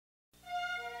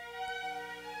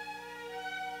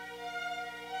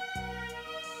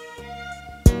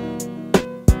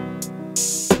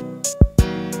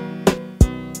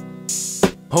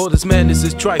All this madness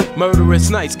is trite, murderous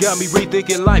nights got me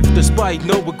rethinking life. Despite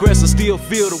no regrets, I still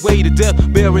feel the weight of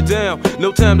death bearing down.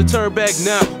 No time to turn back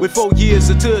now. With 4 years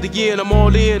until the end, I'm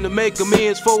all in to make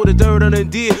amends for the dirt I done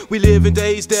did. We live in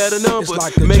days that are numbered.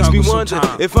 Like makes me wonder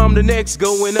if I'm the next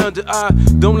going under. I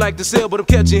don't like to sell, but I'm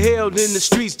catching hell in the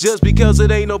streets. Just because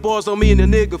it ain't no bars don't mean a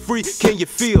nigga free. Can you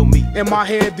feel me? In my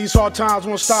head, these hard times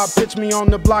won't stop. Pitch me on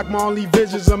the block, my only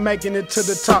visions of making it to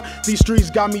the top. These streets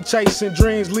got me chasing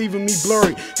dreams, leaving me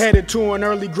blurry. Headed to an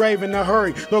early grave in a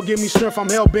hurry. Lord, give me strength, I'm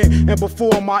hell-bent. And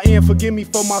before my end, forgive me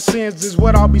for my sins, is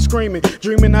what I'll be screaming.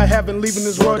 Dreaming of heaven, leaving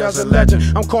this world as a legend.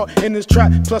 I'm caught in this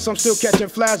trap, plus I'm still catching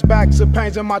flashbacks of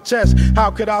pains in my chest. How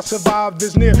could I survive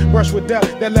this near brush with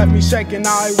death that left me shaking?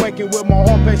 Now I waking with my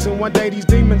heart pacing. One day these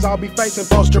demons I'll be facing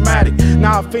post-traumatic.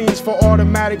 Now I fiends for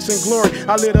automatics and glory.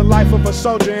 I live the life of a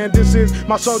soldier, and this is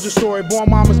my soldier story. Born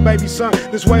mama's baby son,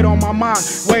 this weight on my mind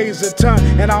weighs a ton,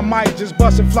 and I might just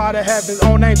bust and fly to heaven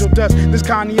on angel dust. This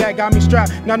cognac got me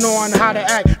strapped, not knowing how to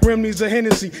act. Remedies of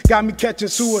Hennessy got me catching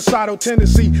suicidal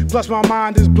tendency. Plus my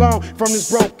mind is blown from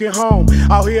this broken home.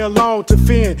 Out here alone to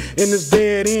fend in this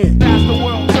dead end. As the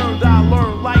world turned, I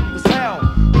learned life was hell.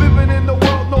 Living in the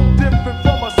world no different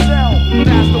from a cell.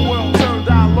 As the world turned,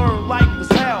 I learned life was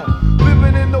hell.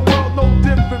 Living in the world no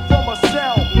different from a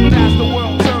cell. As the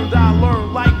world turned, I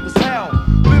learned life was hell.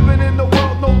 Living in the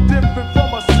world no different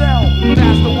from a cell.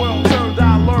 As the world turned,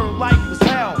 I learned life was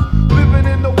hell. Living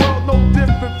in the world no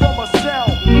different from a cell.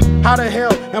 How the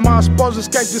hell am I supposed to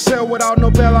escape the cell without no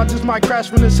bell? I just might crash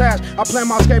from this hash. I plan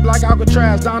my escape like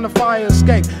Alcatraz, down the fire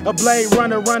escape. A blade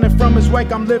runner running from his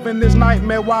wake. I'm living this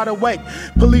nightmare wide awake.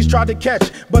 Police tried to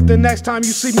catch, but the next time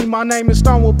you see me, my name in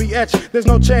stone will be etched. There's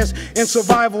no chance in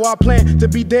survival. I plan to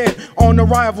be dead on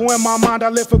arrival. In my mind, I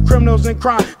live for criminals and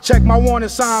crime. Check my warning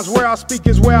signs. Where I speak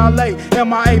is where I lay.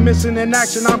 MIA missing in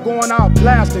action. I'm going out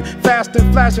blasting, fast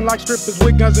and flashing like strippers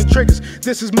with guns and triggers.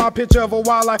 This is my picture of a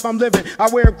wild life I'm living. I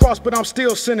wear a cross, but I'm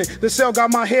still sinning. The cell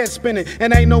got my head spinning,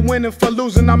 and ain't no winning for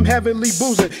losing. I'm heavily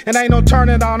boozing, and ain't no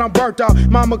turning out. I'm burnt out.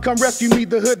 Mama come rescue me.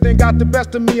 The hood then got the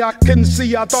best of me. I couldn't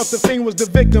see. I thought the fiend was the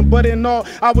victim, but in all,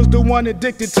 I was the one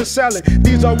addicted to selling.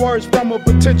 These are words from a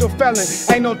potential felon.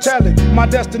 Ain't no telling my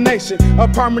destination, a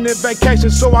permanent vacation.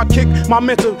 So I kick my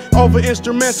mental over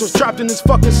instrumentals, trapped in this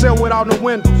fucking cell without no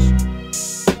windows.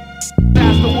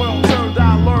 As the world turned,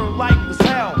 I learned life was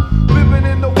hell. Living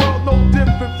in the world no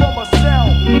different from a cell.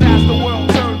 As the world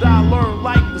turned, I learned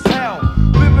life was hell.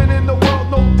 Living in the world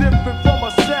no different from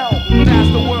a cell.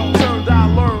 As the world turned, I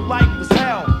learned life was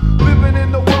hell. Living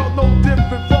in the world no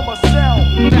different from a cell.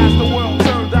 As the world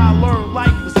turned, I learned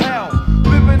life was hell.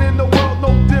 Living in the world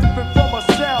no different from a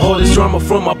cell. All this drama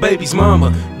from my baby's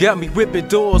mama got me ripping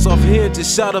doors off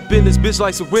hinges. Shot up in this bitch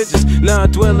like syringes. Now I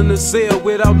dwell in a cell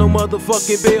without no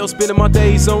motherfucking bail. Spending my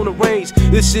days on the range.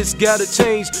 This shit's gotta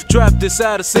change. Trapped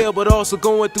inside a cell, but also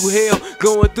going through hell.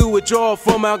 Going through withdrawal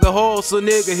from alcohol. So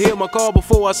nigga, hear my call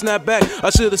before I snap back. I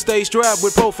should've stayed strapped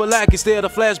with prophylactic instead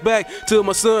of flashback to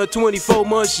my son, 24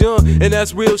 months young. And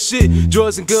that's real shit.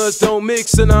 Drugs and guns don't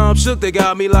mix, and now I'm shook. They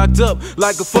got me locked up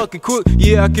like a fucking crook.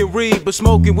 Yeah, I can read, but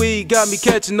smoking weed got me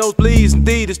catching nosebleeds.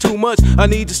 Indeed, it's too much. I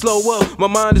need to slow up. My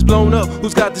mind is blown up.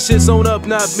 Who's got the shit sewn up?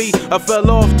 Not me. I fell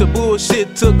off to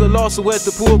bullshit. Took a loss, so at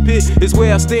the pulpit is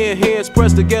where I stand. Hands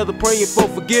pressed together, praying for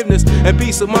forgiveness and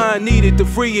peace of mind needed to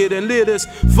free it and live this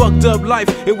fucked up life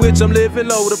in which I'm living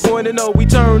low. The point of no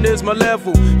return is my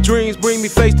level. Dreams bring me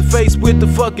face to face with the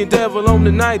fucking devil on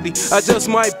the nightly. I just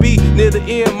might be near the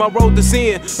end. My road to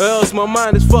sin, or else my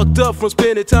mind is fucked up from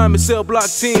spending time in cell block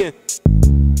 10.